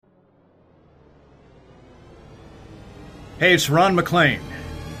Hey, it's Ron McLean.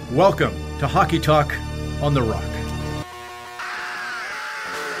 Welcome to Hockey Talk on the Rock.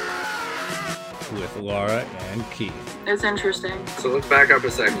 With Lara and Keith. It's interesting. So let's back up a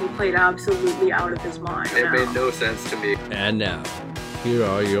second. He played absolutely out of his mind. It made no sense to me. And now, here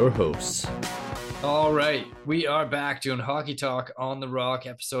are your hosts. All right, we are back doing Hockey Talk on the Rock,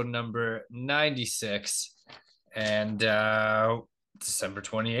 episode number 96. And December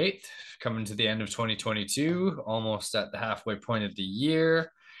 28th, coming to the end of 2022, almost at the halfway point of the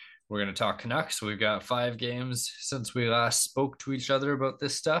year. We're going to talk Canucks. We've got 5 games since we last spoke to each other about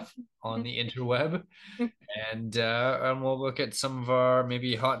this stuff on the interweb. And we'll look at some of our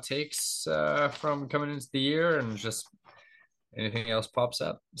maybe hot takes from coming into the year and just anything else pops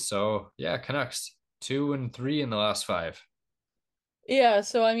up. So, yeah, Canucks 2-3 in the last 5. Yeah,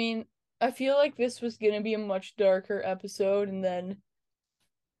 so I mean, I feel like this was going to be a much darker episode, and then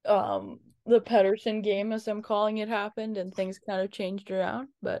the Pettersson game, as I'm calling it, happened and things kind of changed around.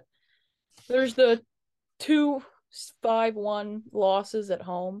 But there's the 2 5-1 losses at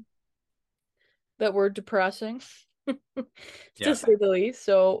home that were depressing, to say the least.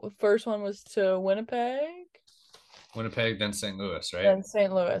 So first one was to Winnipeg, then St. Louis, right? and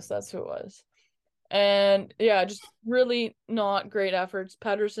St. Louis, that's who it was. And yeah, just really not great efforts.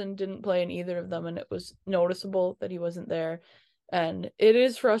 Pettersson didn't play in either of them, and it was noticeable that he wasn't there. And it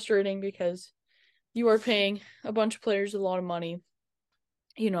is frustrating because you are paying a bunch of players a lot of money,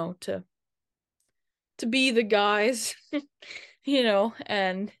 you know, to be the guys, you know,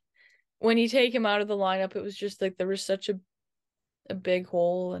 and when you take him out of the lineup, it was just like there was such a big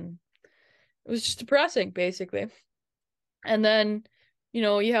hole, and it was just depressing, basically. And then, you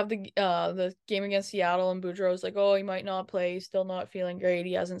know, you have the game against Seattle, and Boudreau's like, oh, he might not play. He's still not feeling great.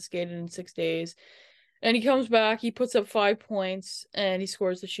 He hasn't skated in 6 days. And he comes back, he puts up 5 points, and he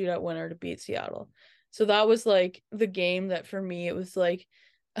scores the shootout winner to beat Seattle. So that was, like, the game that, for me, it was like,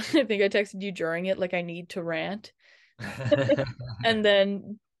 I think I texted you during it, like, I need to rant. And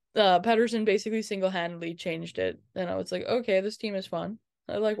then Pettersson basically single-handedly changed it. And I was like, okay, this team is fun.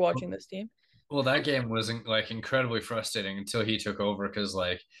 I like watching this team. Well, that game wasn't like incredibly frustrating until he took over, because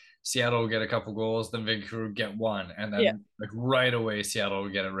like Seattle would get a couple goals, then Vancouver would get one, and then like right away Seattle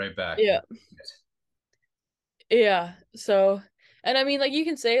would get it right back. Yeah. So, and I mean, like, you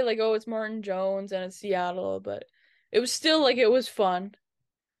can say like, oh, it's Martin Jones and it's Seattle, but it was still like, it was fun.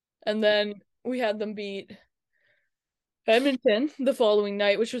 And then we had them beat Edmonton the following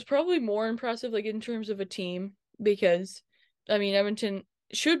night, which was probably more impressive, like, in terms of a team, because I mean, Edmonton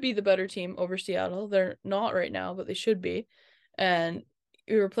should be the better team over Seattle. They're not right now, but they should be. And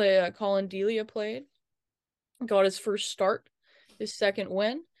we were Colin Delia got his first start, his second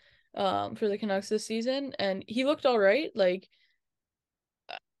win for the Canucks this season, and he looked all right. Like,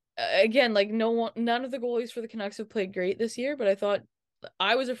 again, like, none of the goalies for the Canucks have played great this year, but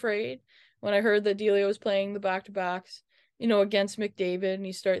I was afraid when I heard that Delia was playing the back-to-backs, you know, against McDavid, and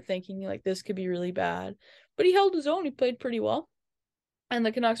you start thinking like this could be really bad. But he held his own. He played pretty well. And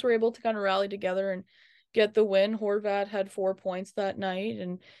the Canucks were able to kind of rally together and get the win. Horvat had 4 points that night,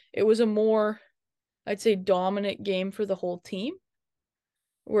 and it was a more, I'd say, dominant game for the whole team.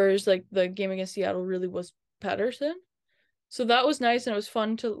 Whereas, like, the game against Seattle really was Pettersson. So that was nice, and it was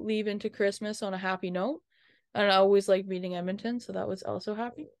fun to leave into Christmas on a happy note. And I always like beating Edmonton, so that was also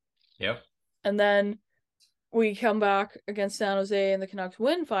happy. Yep. And then we come back against San Jose, and the Canucks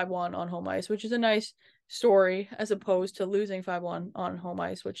win 5-1 on home ice, which is a nice story, as opposed to losing 5-1 on home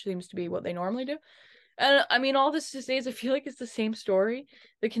ice, which seems to be what they normally do. And I mean, all this to say is I feel like it's the same story.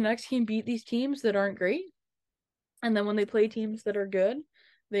 The Canucks can beat these teams that aren't great, and then when they play teams that are good,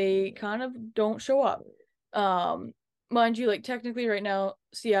 they kind of don't show up. Mind you, like, technically right now,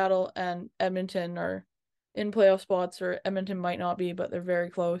 Seattle and Edmonton are in playoff spots, or Edmonton might not be, but they're very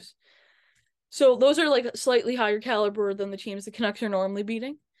close. So those are like slightly higher caliber than the teams the Canucks are normally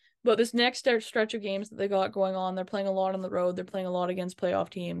beating. But this next stretch of games that they got going on, they're playing a lot on the road. They're playing a lot against playoff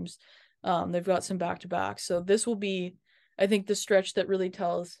teams. They've got some back-to-backs. So this will be, I think, the stretch that really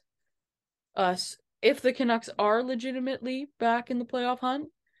tells us if the Canucks are legitimately back in the playoff hunt,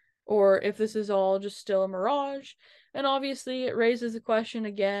 or if this is all just still a mirage. And obviously it raises the question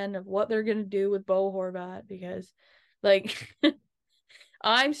again of what they're going to do with Bo Horvat, because, like,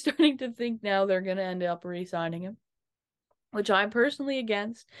 I'm starting to think now they're going to end up re-signing him, which I'm personally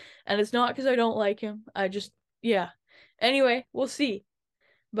against. And it's not because I don't like him. Anyway, we'll see.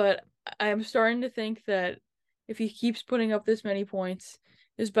 But I'm starting to think that if he keeps putting up this many points,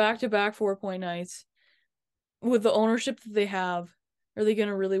 his back-to-back 4-point nights, with the ownership that they have, are they going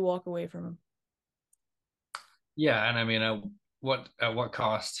to really walk away from him? Yeah, and I mean, at what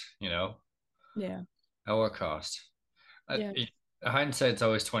cost, you know? Yeah. At what cost? Yeah. Hindsight's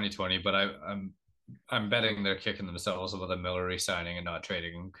always 2020, but I'm betting they're kicking themselves about the Miller re-signing and not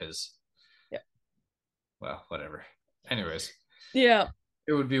trading him because, Yeah. well, whatever. Anyways, Yeah.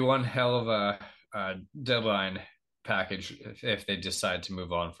 it would be one hell of a deadline package if they decide to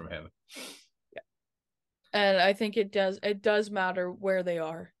move on from him. And I think it does matter where they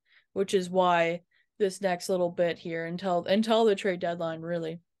are, which is why this next little bit here until the trade deadline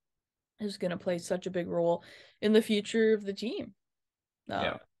really is going to play such a big role in the future of the team.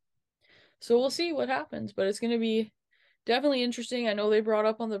 Yeah. So we'll see what happens, but it's going to be definitely interesting. I know they brought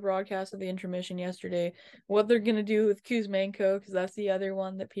up on the broadcast of the intermission yesterday what they're going to do with Kuzmenko, because that's the other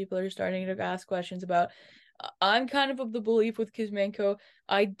one that people are starting to ask questions about. I'm kind of the belief with Kuzmenko.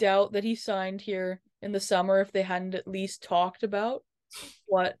 I doubt that he signed here in the summer if they hadn't at least talked about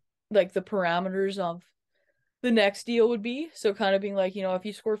what like the parameters of the next deal would be. So kind of being like, if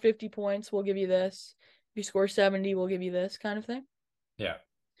you score 50 points, we'll give you this. If you score 70, we'll give you this kind of thing. Yeah.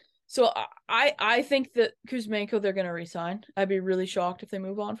 So I think that Kuzmenko they're gonna resign. I'd be really shocked if they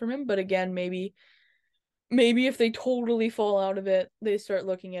move on from him. But again, maybe if they totally fall out of it, they start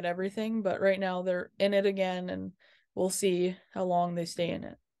looking at everything. But right now they're in it again, and we'll see how long they stay in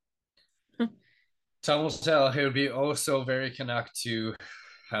it. Time will tell. It would be oh so very Canuck to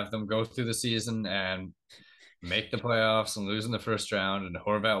have them go through the season and make the playoffs and lose in the first round, and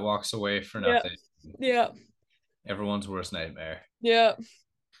Horvat walks away for Yeah. nothing. Yeah. Everyone's worst nightmare. Yeah.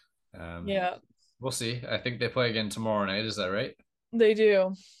 Um, Yeah. We'll see. I think they play again tomorrow night. Is that right? They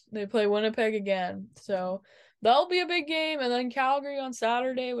do. They play Winnipeg again. So that'll be a big game. And then Calgary on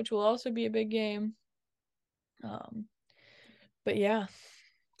Saturday, which will also be a big game. But yeah.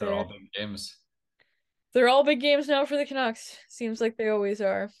 They're all big games. They're all big games now for the Canucks. Seems like they always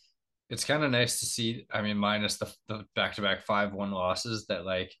are. It's kind of nice to see. I mean, minus the back-to-back 5-1 losses, that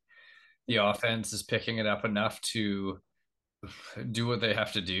like the offense is picking it up enough to do what they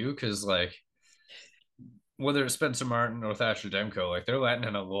have to do. Because like whether it's Spencer Martin or Thatcher Demko, like they're letting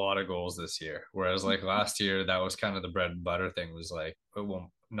in a lot of goals this year. Whereas like last year, that was kind of the bread and butter thing. Was like,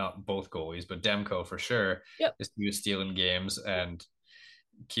 well, not both goalies, but Demko for sure Yep. is he was stealing games and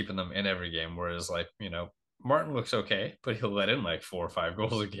keeping them in every game. Whereas like Martin looks okay, but he'll let in like 4 or 5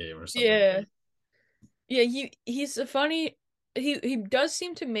 goals a game or something. Yeah. Yeah, he's a funny he does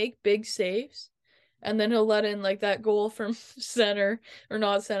seem to make big saves, and then he'll let in like that goal from center, or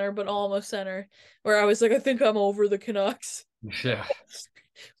not center but almost center, where I was like, I think I'm over the Canucks. Yeah.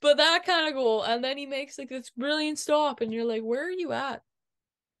 But that kind of goal, and then he makes like this brilliant stop, and you're like, where are you at?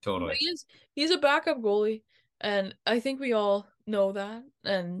 Totally. But he's a backup goalie, and I think we all know that,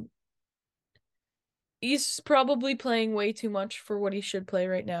 and he's probably playing way too much for what he should play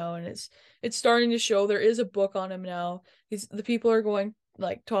right now, and it's starting to show. There is a book on him now. The people are going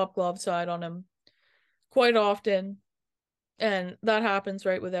like top glove side on him quite often, and that happens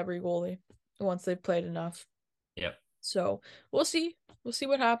right with every goalie once they've played enough. Yep. So we'll see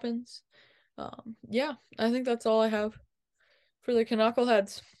what happens. Yeah, I think that's all I have for the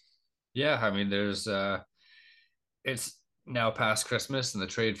Knuckleheads. Yeah, I mean, there's it's now past Christmas and the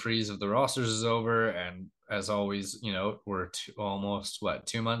trade freeze of the rosters is over, and as always, we're almost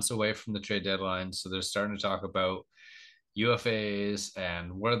 2 months away from the trade deadline, so they're starting to talk about UFAs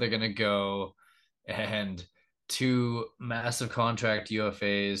and where they're going to go, and two massive contract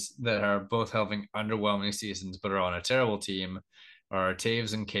UFAs that are both having underwhelming seasons but are on a terrible team are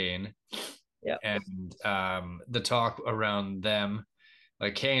Taves and Kane. Yeah. And the talk around them,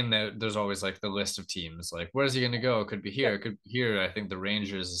 like Kane, there's always like the list of teams. Like, where's he going to go? Could be here. Could be here. I think the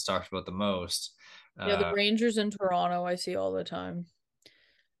Rangers is talked about the most. Yeah, the Rangers in Toronto I see all the time.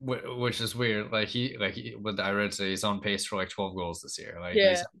 Which is weird. What I read say he's on pace for like 12 goals this year. Like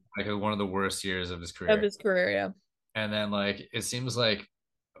Yeah. he's like one of the worst years of his career. Of his career, yeah. And then like it seems like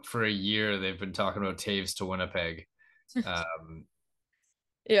for a year they've been talking about Taves to Winnipeg.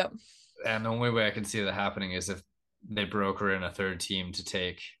 Yeah. And the only way I can see that happening is if they broker in a third team to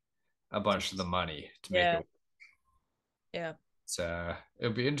take a bunch of the money to make it. Yeah. So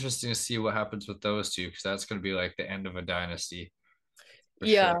it'll be interesting to see what happens with those two, because that's going to be like the end of a dynasty.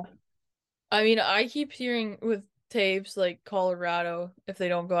 Yeah. Sure. I mean, I keep hearing with Taves like Colorado if they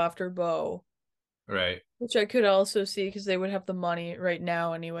don't go after Bo. Right. Which I could also see because they would have the money right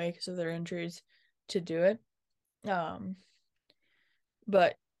now anyway because of their injuries to do it.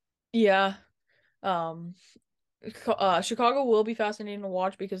 But yeah. Chicago will be fascinating to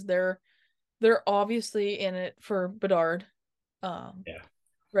watch because they're obviously in it for Bedard. Yeah.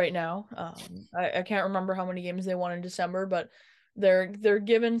 Right now. I can't remember how many games they won in December, but they're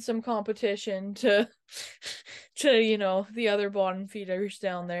given some competition to the other bottom feeders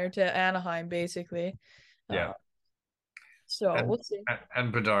down there, to Anaheim basically. Yeah. So And, we'll see.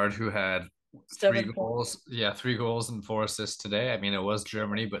 and Bedard, who had 7 three points. goals. Yeah, 3 goals and 4 assists today. I mean, it was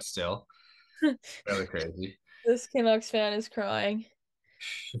Germany, but still really crazy. This Canucks fan is crying.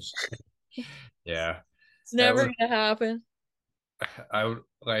 Yeah. It's That never was, gonna happen. I would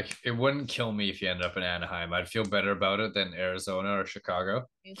like it wouldn't kill me if you end up in Anaheim. I'd feel better about it than Arizona or Chicago,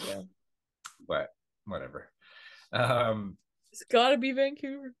 Me too. but whatever. Um, It's gotta be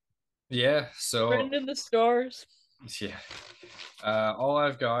Vancouver. yeah, so Brendan the Stars. yeah. All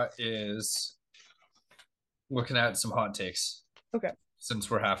I've got is looking at some hot takes Okay. since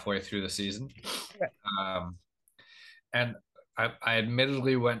we're halfway through the season. Okay. Um, and I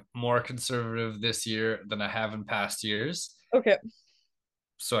admittedly went more conservative this year than I have in past years. Okay.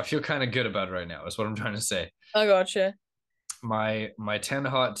 So I feel kind of good about it right now, is what I'm trying to say. I gotcha. My 10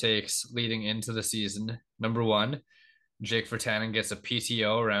 hot takes leading into the season. Number one, Jake Virtanen gets a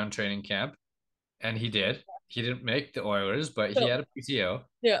PTO around training camp, and he did. He didn't make the Oilers, but he So, had a PTO.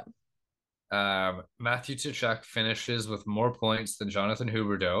 yeah. Matthew Tkachuk finishes with more points than Jonathan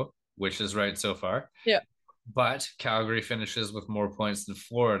Huberdeau, which is right so far. Yeah. But Calgary finishes with more points than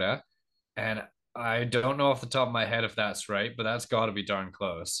Florida, and I don't know off the top of my head if that's right, but that's got to be darn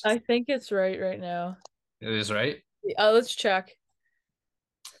close. I think it's right now. It is right. Let's check.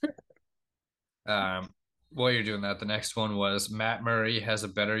 While you're doing that, the next one was Matt Murray has a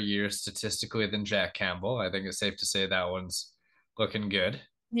better year statistically than Jack Campbell. I think it's safe to say that one's looking good.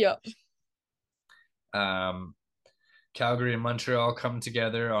 Yep. Calgary and Montreal come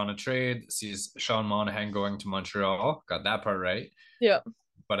together on a trade. Sees Sean Monahan going to Montreal. Got that part right. Yep.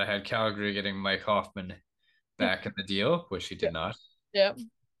 But I had Calgary getting Mike Hoffman back in the deal, which he did Yep. not. Yep.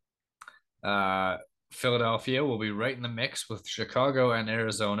 Philadelphia will be right in the mix with Chicago and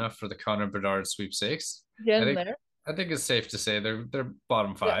Arizona for the Connor Bedard sweepstakes. Getting there. I think it's safe to say they're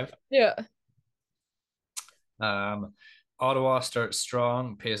bottom five. Yeah. Ottawa starts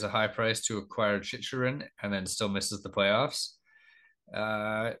strong, pays a high price to acquire Chicharin, and then still misses the playoffs.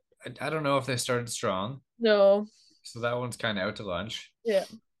 I don't know if they started strong, No. so that one's kind of out to lunch. Yeah.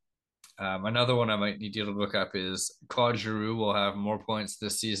 Another one I might need you to look up is Claude Giroux will have more points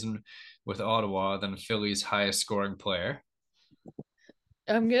this season with Ottawa than Philly's highest scoring player.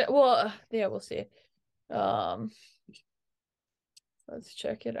 We'll see. Let's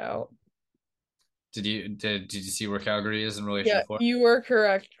check it out. Did you see where Calgary is in relation Yeah, to Florida? you were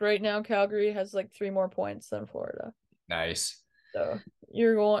correct. Right now, Calgary has like 3 more points than Florida. Nice. So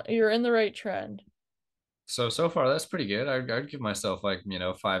you're in the right trend. So far that's pretty good. I'd give myself 5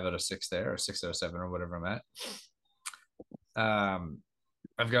 out of 6 there, or 6 out of 7, or whatever I'm at.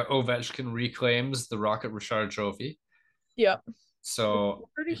 I've got Ovechkin reclaims the Rocket Richard Trophy. Yeah. So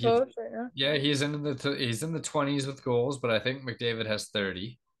Pretty close right now. Yeah, he's in the 20s with goals, but I think McDavid has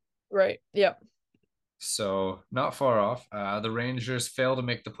 30. Right. Yep. So not far off. The Rangers fail to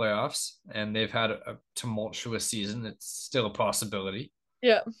make the playoffs, and they've had a tumultuous season. It's still a possibility.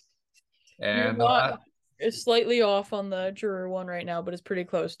 Yeah. And it's slightly off on the Giroux one right now, but it's pretty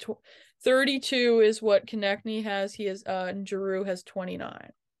close. 32 is what Konechny has. He has and Giroux has 29.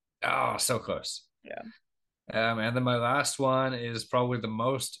 Oh, so close. Yeah. And then my last one is probably the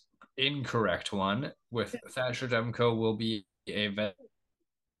most incorrect one, with Thatcher Demko will be a vet.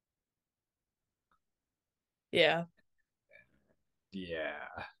 Yeah. Yeah.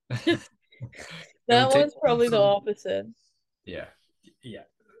 That one's probably the opposite. Yeah.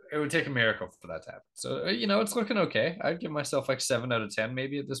 It would take a miracle for that to happen. So, it's looking okay. I'd give myself 7 out of 10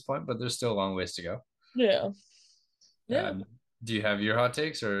 maybe at this point, but there's still a long ways to go. Yeah. Yeah. Do you have your hot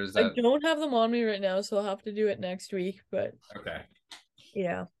takes, or is that? I don't have them on me right now, so I'll have to do it next week, but Okay.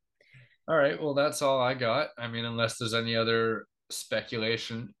 yeah. All right. Well, that's all I got. I mean, unless there's any other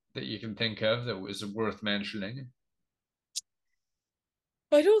speculation that you can think of that was worth mentioning.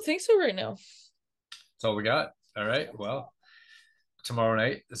 I don't think so right now. That's all we got. All right. Well, tomorrow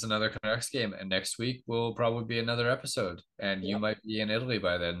night is another Canucks game, and next week will probably be another episode, and you might be in Italy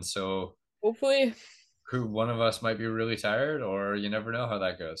by then. So hopefully, one of us might be really tired, or you never know how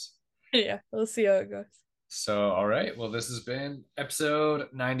that goes. Yeah, we'll see how it goes. So, all right. Well, this has been episode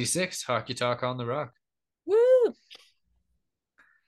 96, Hockey Talk on the Rock. Woo!